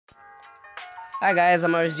Hi guys,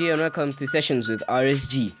 I'm RSG and welcome to Sessions with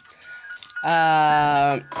RSG.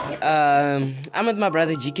 I'm with my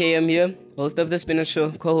brother GKM here, host of the Spinach Show,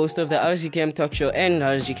 co-host of the RSGKM Talk Show and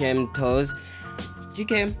RSGKM Tours.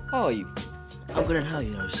 GKM, how are you? I'm good, and how are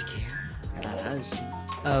you, RSGKM?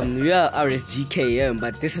 We are RSGKM,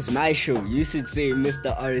 but this is my show. You should say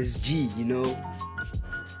Mr. RSG, you know?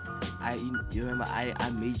 You remember I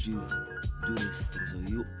made you do this thing, so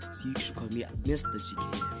you should call me Mr.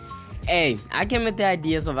 GKM. Hey, I came with the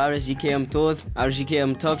ideas of RSGKM Tours,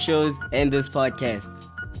 RSGKM Talk Shows, and this podcast.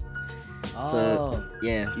 So,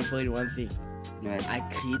 yeah. You forgot one thing. Right. I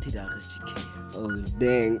created RSGKM. Oh,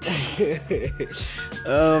 dang.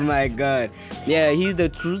 Oh, my God. Yeah, he's the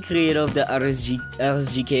true creator of the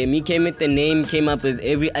RSGKM. He came with the name, came up with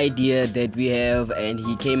every idea that we have, and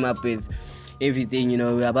he came up with everything. You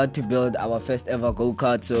know, we're about to build our first ever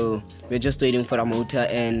go-kart, so we're just waiting for a motor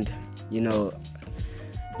and, you know,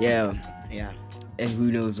 yeah, and who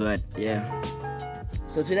knows what, yeah.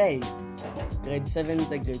 So today, grade 7s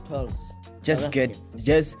and grade 12s.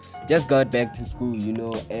 Just got back to school, you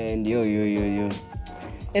know, and yo.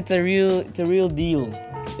 It's a real deal.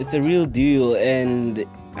 It's a real deal, and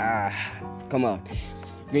come on.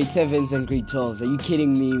 Grade 7s and grade 12s. Are you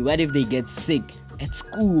kidding me? What if they get sick at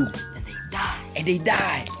school? And they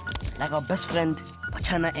die. Like our best friend,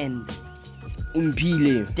 Pachana and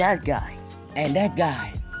Umpile. that guy. And that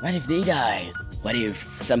guy. What if they die? What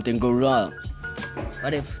if something go wrong?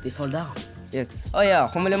 What if they fall down? Yes. Oh yeah,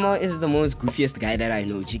 Homolemo is the most goofiest guy that I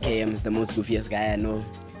know. GKM is the most goofiest guy I know.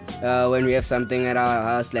 When we have something at our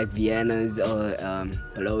house like Vienna's or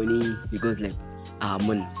bologna, he goes like,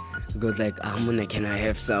 Amun. He goes like, Amun, can I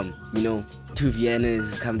have some? You know, 2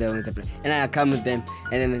 Viennas, come down with the plate. And I come with them.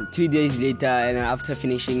 And then 2 days later, and after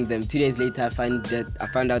finishing them, 2 days later, I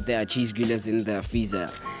found out there are cheese grillers in the freezer.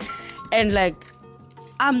 And like,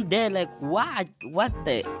 I'm there like, what?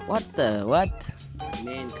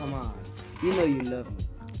 Man, come on. You know you love me.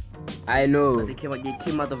 I know. But they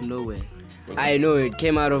came out of nowhere. I know it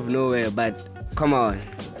came out of nowhere, but come on.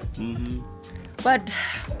 Mm-hmm. But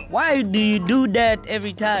why do you do that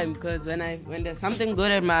every time? Because when there's something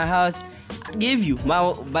good at my house, I give you.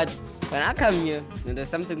 But when I come here, when there's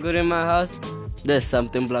something good in my house, there's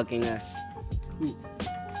something blocking us. Who?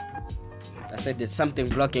 I said there's something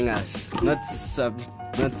blocking us, not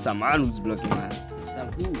someone who's blocking us.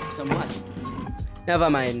 Some who? Some what? Never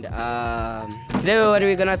mind. Today what are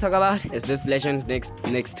we gonna talk about? Is this legend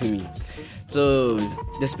next to me? So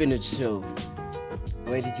the Spinach Show.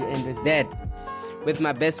 Where did you end with that? With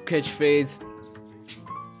my best catchphrase.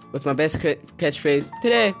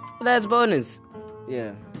 Today, that's bonus.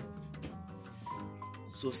 Yeah.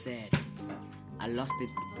 So sad. I lost it.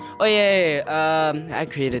 Oh yeah. I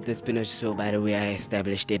created the Spinach Show, by the way. I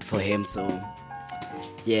established it for him, so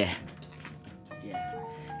yeah.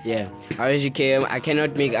 RSGKM. I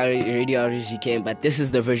cannot make Radio RSGKM, but this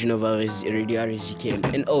is the version of Radio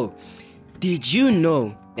RSGKM. And oh, did you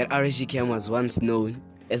know that RSGKM was once known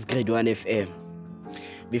as Grade 1 FM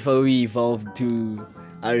before we evolved to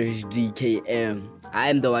RSGKM? I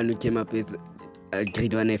am the one who came up with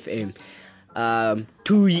Grade 1 FM.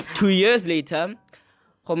 2 years later,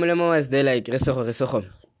 Homolemo was there like, Resoho,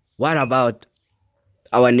 what about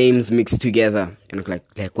our names mixed together? And I'm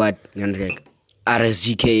like what? And I'm like,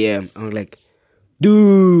 RSGKM. I'm like,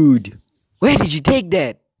 dude, where did you take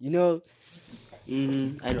that? You know?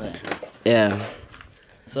 I know that. Yeah.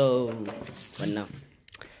 So, what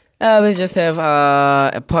now? We just have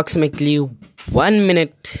approximately 1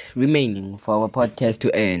 minute remaining for our podcast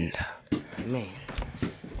to end. Man.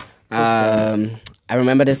 I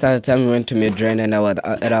remember the start of the time we went to Midrand and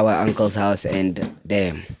at our uncle's house, and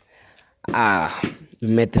damn, we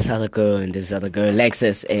met this other girl,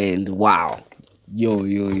 Lexus, and wow. Yo.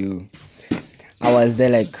 I was there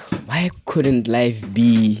like, why couldn't life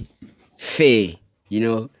be fair? You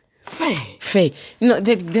know? Fair. You know,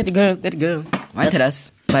 that girl wanted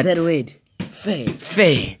us. But that word,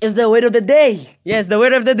 fair, is the word of the day. Yes, the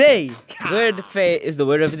word of the day. Word fair is the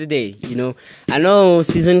word of the day. You know? I know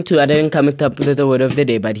season 2, I didn't come up with the word of the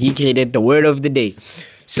day, but he created the word of the day.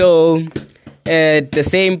 So, at the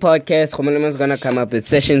same podcast, Homolema's gonna come up with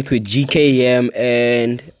sessions with GKM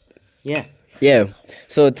and yeah.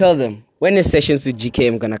 So tell them, when is sessions with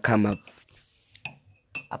GKM gonna come up?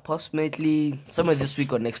 Approximately somewhere this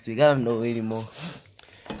week or next week. I don't know anymore.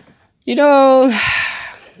 You know,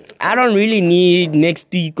 I don't really need next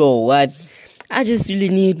week or what. I just really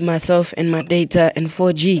need myself and my data and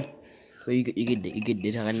 4G. So you get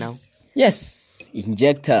data right now? Yes,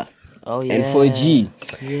 injector. Oh yeah. And 4G.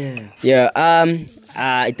 Yeah.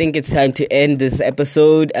 I think it's time to end this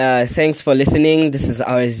episode. Thanks for listening. This is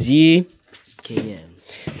RSG. KM.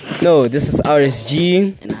 No, this is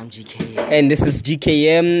RSG. And I'm GKM. And this is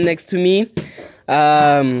GKM next to me.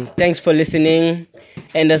 Thanks for listening.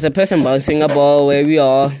 And as a person bouncing a ball where we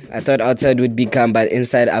are, I thought outside would be calm, but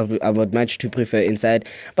inside I would much to prefer inside.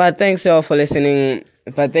 But thanks y'all for listening.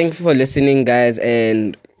 Guys,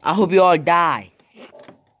 and I hope you all die.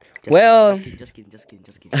 Just kidding.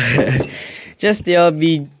 Just y'all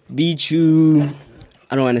be true.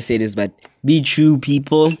 I don't want to say this, but be true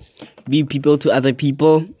people. Be people to other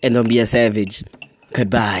people, and don't be a savage.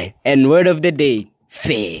 Goodbye. And word of the day,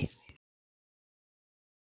 fair.